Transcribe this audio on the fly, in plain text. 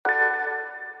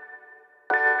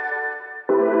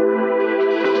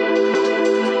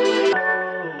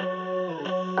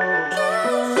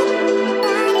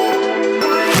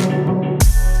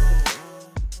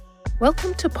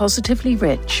Welcome to Positively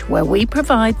Rich, where we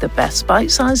provide the best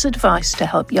bite-sized advice to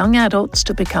help young adults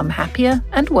to become happier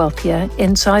and wealthier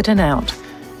inside and out.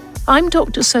 I'm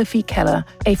Dr. Sophie Keller,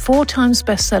 a 4 times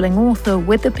best-selling author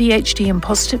with a PhD in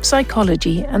positive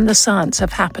psychology and the science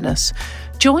of happiness.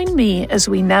 Join me as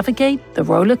we navigate the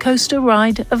roller coaster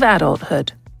ride of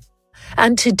adulthood.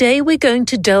 And today we're going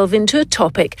to delve into a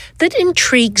topic that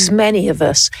intrigues many of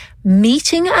us,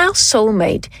 meeting our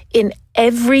soulmate in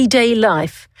everyday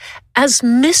life. As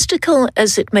mystical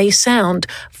as it may sound,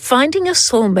 finding a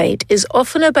soulmate is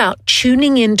often about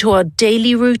tuning into our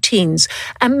daily routines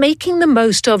and making the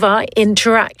most of our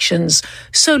interactions.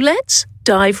 So let's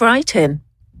dive right in.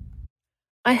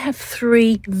 I have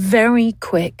 3 very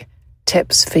quick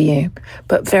tips for you,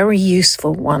 but very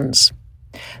useful ones.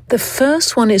 The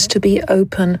first one is to be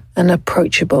open and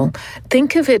approachable.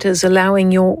 Think of it as allowing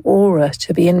your aura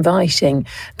to be inviting.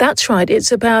 That's right,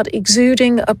 it's about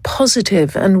exuding a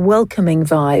positive and welcoming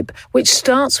vibe, which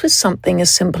starts with something as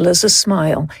simple as a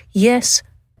smile. Yes,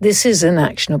 this is an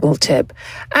actionable tip.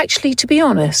 Actually, to be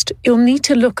honest, you'll need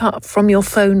to look up from your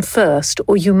phone first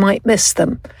or you might miss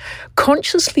them.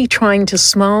 Consciously trying to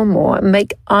smile more and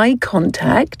make eye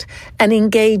contact and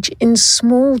engage in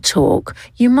small talk,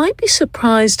 you might be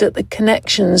surprised at the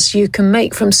connections you can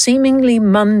make from seemingly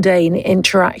mundane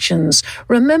interactions.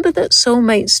 Remember that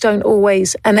soulmates don't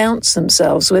always announce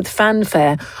themselves with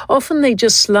fanfare. Often they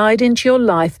just slide into your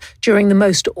life during the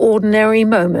most ordinary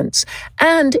moments.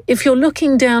 And if you're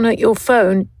looking down at your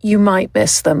phone, you might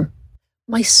miss them.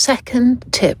 My second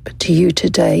tip to you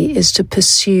today is to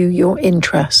pursue your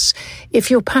interests. If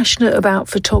you're passionate about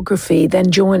photography, then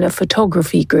join a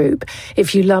photography group.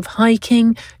 If you love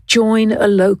hiking, join a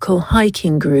local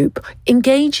hiking group.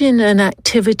 Engage in an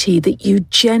activity that you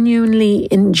genuinely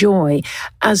enjoy,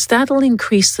 as that'll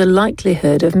increase the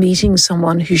likelihood of meeting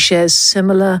someone who shares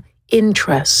similar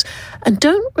interests. And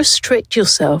don't restrict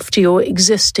yourself to your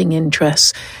existing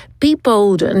interests. Be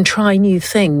bold and try new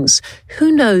things.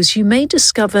 Who knows, you may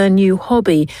discover a new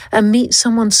hobby and meet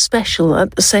someone special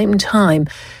at the same time.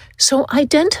 So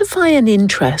identify an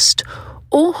interest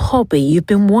or hobby you've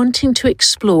been wanting to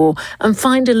explore and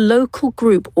find a local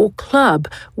group or club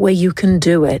where you can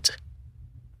do it.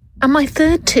 And my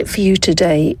third tip for you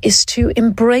today is to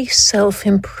embrace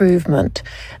self-improvement.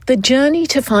 The journey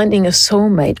to finding a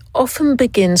soulmate often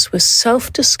begins with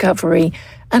self-discovery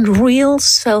and real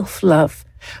self-love.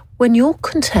 When you're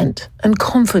content and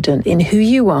confident in who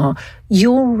you are,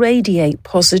 you'll radiate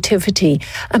positivity,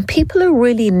 and people are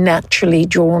really naturally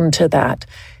drawn to that.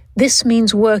 This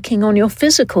means working on your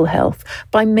physical health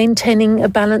by maintaining a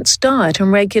balanced diet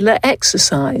and regular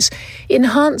exercise,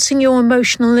 enhancing your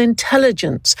emotional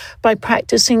intelligence by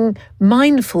practicing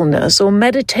mindfulness or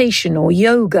meditation or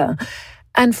yoga,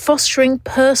 and fostering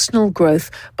personal growth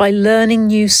by learning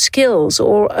new skills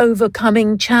or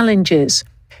overcoming challenges.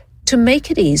 To make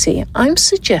it easy, I'm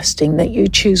suggesting that you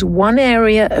choose one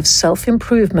area of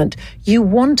self-improvement you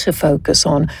want to focus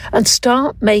on and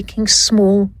start making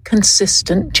small,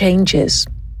 consistent changes.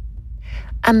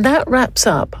 And that wraps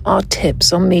up our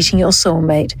tips on meeting your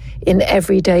soulmate in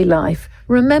everyday life.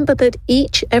 Remember that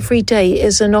every day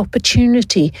is an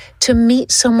opportunity to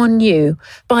meet someone new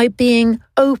by being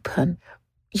open.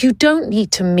 You don't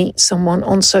need to meet someone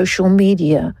on social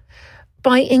media.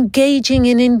 By engaging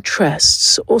in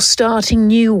interests or starting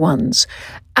new ones,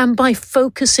 and by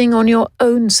focusing on your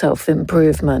own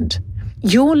self-improvement.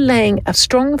 You're laying a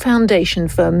strong foundation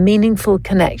for a meaningful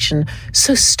connection,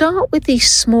 so start with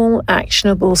these small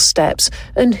actionable steps,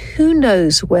 and who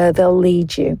knows where they'll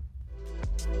lead you.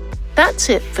 That's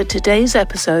it for today's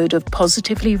episode of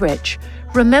Positively Rich.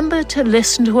 Remember to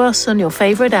listen to us on your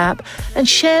favorite app and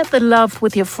share the love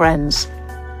with your friends.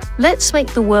 Let's make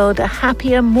the world a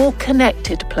happier, more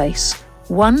connected place,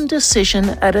 one decision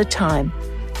at a time.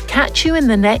 Catch you in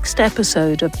the next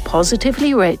episode of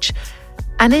Positively Rich,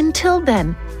 and until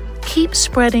then, keep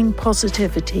spreading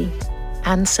positivity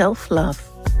and self-love.